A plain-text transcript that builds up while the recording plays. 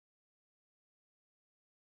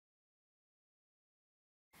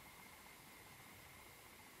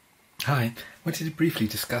Hi, I wanted to briefly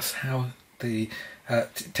discuss how the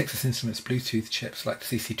Texas Instruments Bluetooth chips like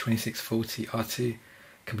the CC2640R2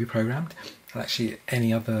 can be programmed, and actually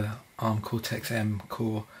any other ARM Cortex-M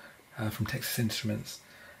core from Texas Instruments.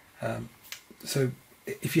 So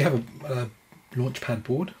if you have a launchpad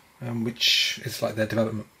board, which is like their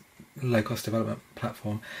low-cost development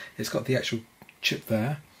platform, it's got the actual chip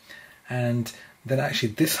there, and then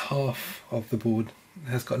actually this half of the board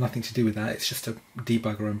has got nothing to do with that. It's just a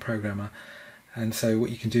debugger and programmer. And so what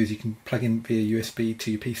you can do is you can plug in via USB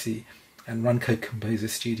to your PC and run Code Composer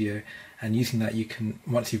Studio, and using that you can,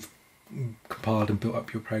 once you've compiled and built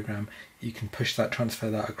up your program, you can transfer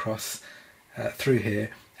that across through here,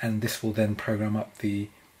 and this will then program up the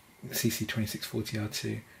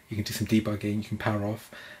CC2640R2. You can do some debugging, you can power off,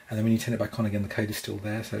 and then when you turn it back on again the code is still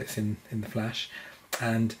there, so it's in the flash.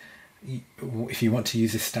 And if you want to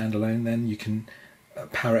use this standalone, then you can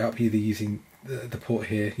power it up either using the port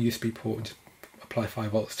here, USB port, and just apply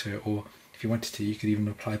 5 volts to it, or if you wanted to you could even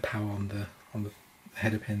apply power on the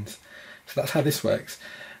header pins. So that's how this works.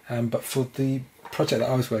 But for the project that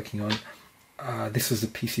I was working on, this was a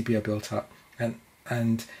PCB I built up,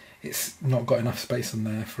 and it's not got enough space on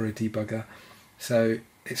there for a debugger, so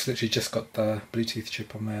it's literally just got the Bluetooth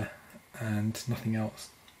chip on there and nothing else.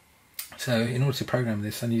 So in order to program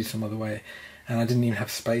this I needed some other way, and I didn't even have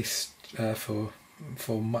space for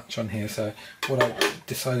much on here, so what I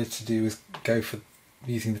decided to do was go for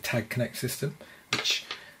using the TAG Connect system, which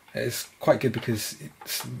is quite good because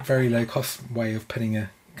it's a very low cost way of putting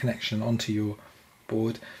a connection onto your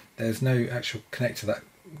board. There's no actual connector that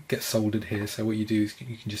gets soldered here, so what you do is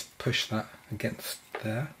you can just push that against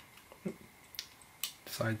there,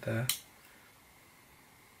 side there,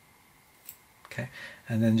 okay,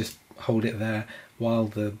 and then just hold it there while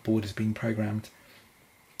the board is being programmed.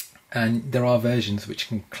 And there are versions which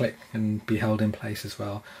can click and be held in place as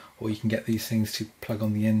well, or you can get these things to plug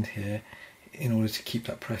on the end here in order to keep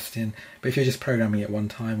that pressed in. But if you're just programming it one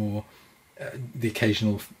time, or the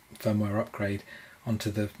occasional firmware upgrade onto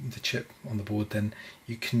the chip on the board, then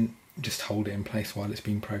you can just hold it in place while it's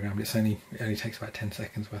being programmed. It only takes about 10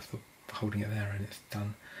 seconds worth of holding it there and it's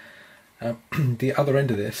done. The other end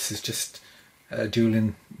of this is just a dual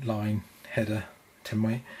in-line header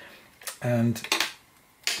 10-way, and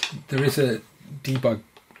there is a debug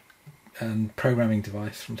and programming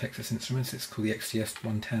device from Texas Instruments. It's called the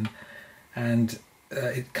XDS110, and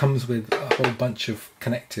it comes with a whole bunch of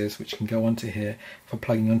connectors which can go onto here for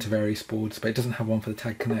plugging onto various boards, but it doesn't have one for the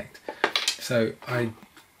TAG Connect. So I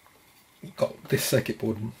got this circuit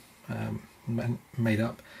board made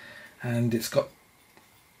up, and it's got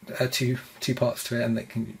two parts to it, and they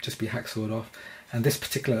can just be hacksawed off. And this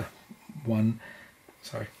particular one,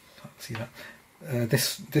 sorry, can't see that.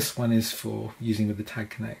 This one is for using with the TAG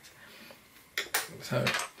Connect. So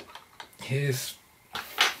here's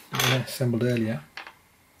the one I assembled earlier.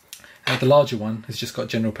 The larger one has just got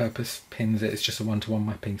general purpose pins. It's just a one-to-one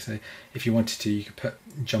mapping, so if you wanted to you could put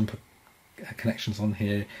jumper connections on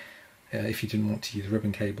here if you didn't want to use a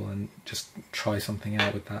ribbon cable, and just try something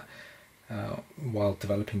out with that while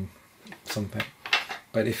developing something.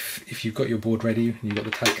 But if you've got your board ready and you've got the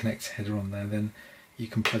TAG Connect header on there, then you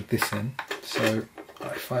can plug this in. So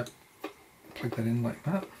if I plug that in like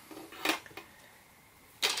that,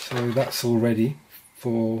 so that's all ready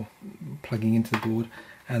for plugging into the board,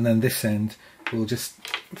 and then this end will just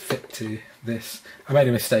fit to this. I made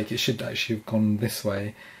a mistake, it should actually have gone this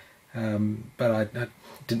way, but I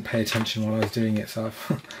didn't pay attention while I was doing it, so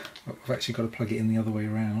I've actually got to plug it in the other way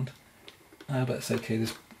around, but it's okay,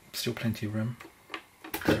 there's still plenty of room.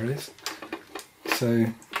 There it is. So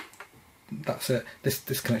that's it.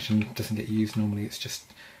 This connection doesn't get used normally, it's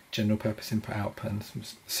just general purpose input output and some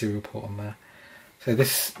serial port on there. So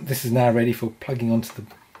this is now ready for plugging onto the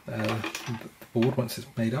board once it's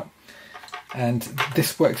made up, and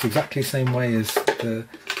this works exactly the same way as the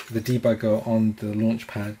debugger on the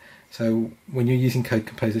launchpad. So when you're using Code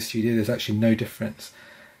Composer Studio, there's actually no difference.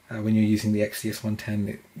 When you're using the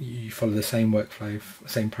XDS110, you follow the same workflow,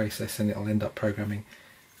 same process, and it'll end up programming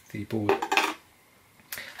the board.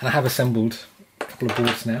 And I have assembled a couple of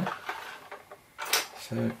boards now,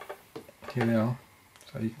 so here they are.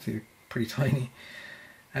 So you can see they're pretty tiny,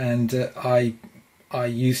 and I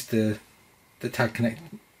used the TAG Connect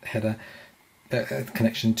header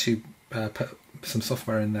connection to put some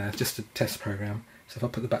software in there, just a test program. So if I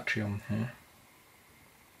put the battery on here,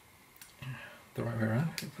 the right way around,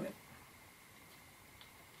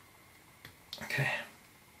 okay,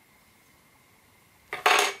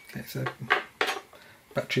 so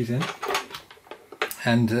battery's in,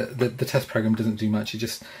 and the test program doesn't do much. It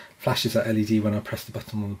just flashes that LED when I press the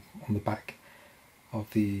button on the back of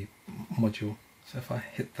the module. So if I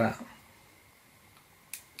hit that,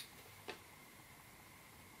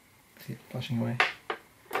 see it flashing away.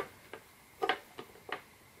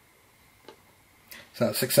 So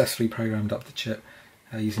that's successfully programmed up the chip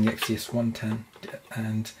using the XDS110,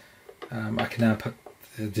 and I can now put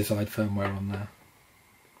the desired firmware on there.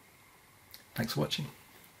 Thanks for watching.